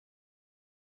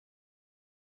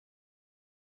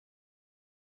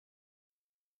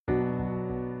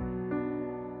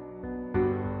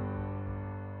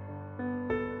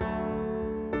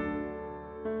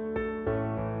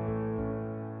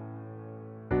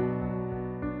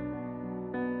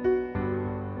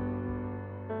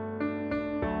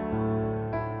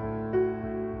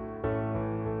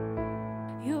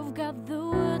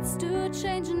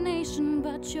change a nation,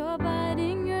 but you're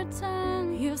biting your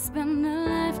tongue. You've spent a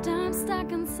lifetime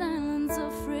stuck in silence,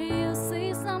 afraid you'll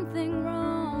say something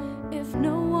wrong. If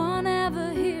no one ever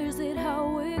hears it,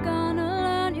 how we gonna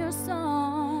learn your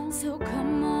song? So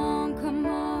come on, come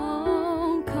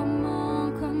on, come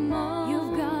on, come on.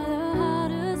 You've got the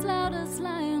hardest, loudest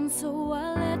lion, so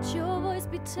I'll let your voice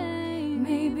be tamed.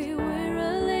 Maybe we're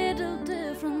a little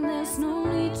different, there's no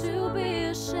need to be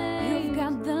ashamed. You've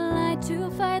got the light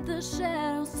to fight the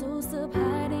shadows, so stop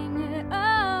hiding it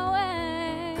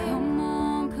away. Come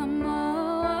on, come on.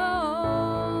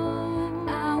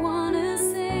 I wanna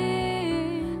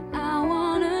sing, I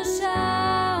wanna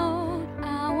shout,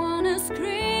 I wanna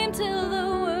scream till the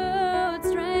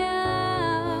words dry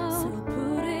out. So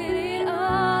put it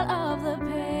all off the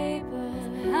paper,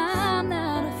 I'm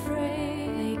not afraid.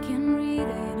 They can read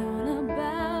it all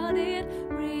about it,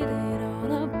 read it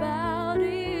all about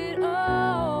it.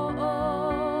 Oh,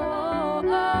 oh,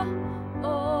 oh, oh,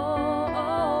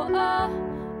 oh, oh,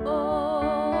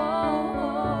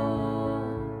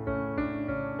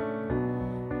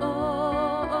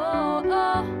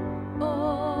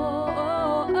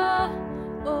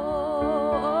 oh,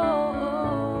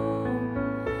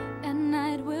 At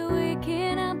night we're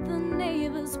waking up the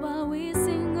neighbors while we